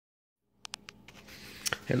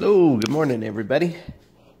Hello, good morning, everybody.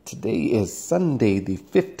 Today is Sunday, the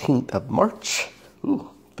 15th of March. Ooh,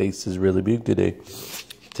 face is really big today.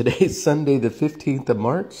 Today is Sunday, the 15th of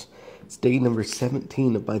March. It's day number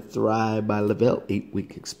 17 of my Thrive by Le-Vel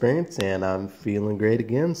 8-week experience, and I'm feeling great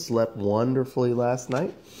again. Slept wonderfully last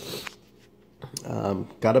night.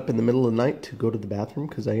 Got up in the middle of the night to go to the bathroom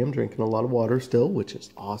because I am drinking a lot of water still, which is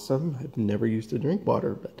awesome. I've never used to drink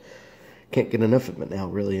water, but can't get enough of it now.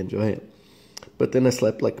 Really enjoy it. But then I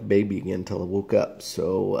slept like a baby again until I woke up.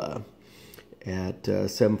 So at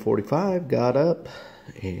 7:45, got up,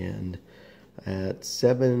 and at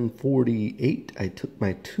 7:48, I took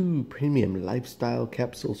my 2 premium lifestyle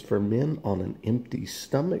capsules for men on an empty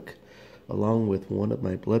stomach, along with one of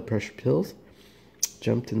my blood pressure pills.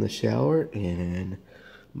 Jumped in the shower, and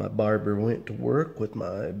my barber went to work with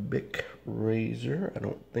my Bic razor. I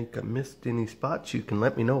don't think I missed any spots. You can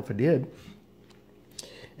let me know if I did.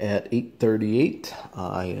 At 8:38,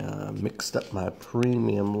 I mixed up my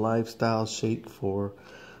premium lifestyle shake for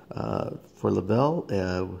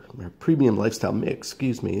Le-Vel, premium lifestyle mix,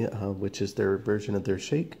 which is their version of their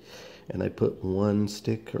shake. And I put 1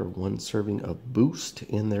 stick or 1 serving of Boost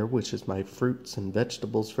in there, which is my fruits and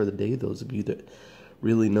vegetables for the day. Those of you that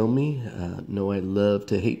really know me know I love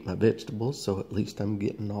to hate my vegetables, so at least I'm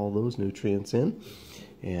getting all those nutrients in.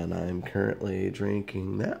 And I'm currently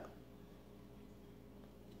drinking that,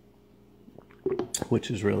 which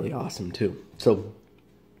is really awesome too. So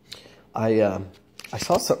I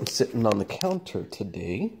saw something sitting on the counter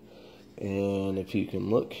today, and if you can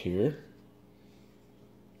look here,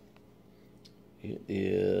 it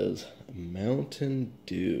is Mountain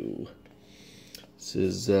Dew. This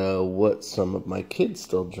is what some of my kids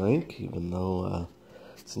still drink, even though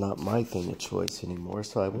it's not my thing of choice anymore.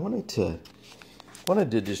 So I wanted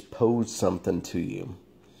to just pose something to you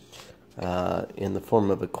in the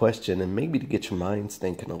form of a question, and maybe to get your minds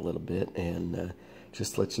thinking a little bit, and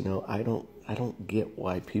just let you know I don't get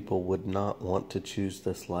why people would not want to choose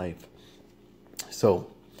this life. So,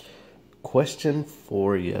 question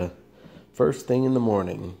for you: first thing in the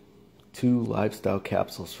morning, 2 lifestyle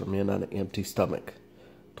capsules for men on an empty stomach.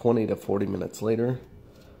 20 to 40 minutes later,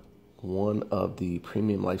 1 of the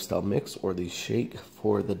premium lifestyle mix or the shake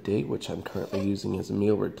for the day, which I'm currently using as a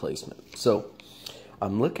meal replacement. So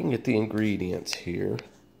I'm looking at the ingredients here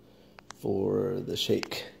for the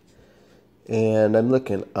shake, and I'm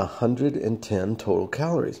looking 110 total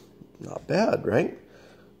calories. Not bad, right?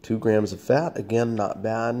 2 grams of fat, again, not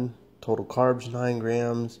bad. Total carbs, 9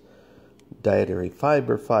 grams. Dietary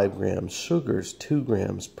fiber, 5 grams. Sugars, 2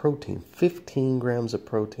 grams. Protein, 15 grams of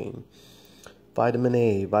protein. Vitamin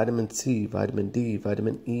A, vitamin C, vitamin D,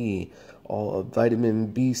 vitamin E, all of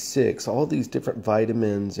vitamin B6, all these different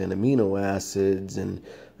vitamins and amino acids, and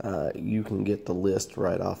you can get the list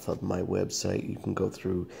right off of my website. You can go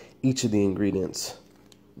through each of the ingredients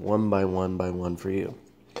one by one for you.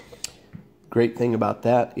 Great thing about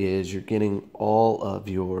that is you're getting all of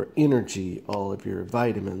your energy, all of your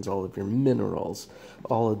vitamins, all of your minerals,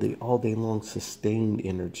 all of the all day long sustained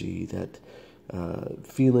energy, that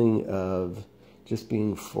feeling of just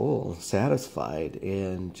being full, satisfied,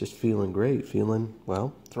 and just feeling great, feeling,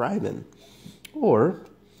 well, thriving. Or,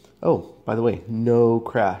 oh, by the way, no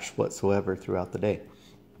crash whatsoever throughout the day.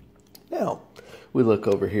 Now, we look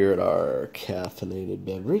over here at our caffeinated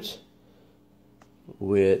beverage,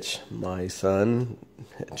 which my son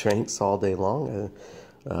drinks all day long.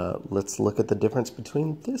 Let's look at the difference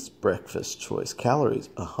between this breakfast choice. Calories,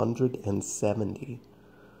 170.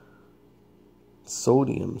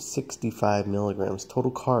 Sodium, 65 milligrams.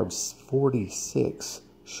 Total carbs, 46.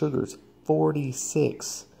 Sugars,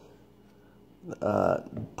 46.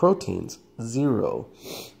 Proteins, 0.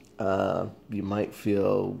 You might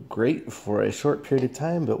feel great for a short period of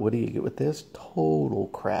time, but what do you get with this? Total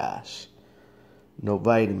crash. No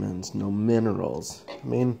vitamins, no minerals. I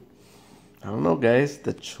mean, I don't know, guys.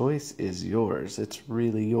 The choice is yours. It's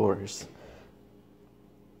really yours.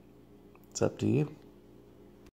 It's up to you.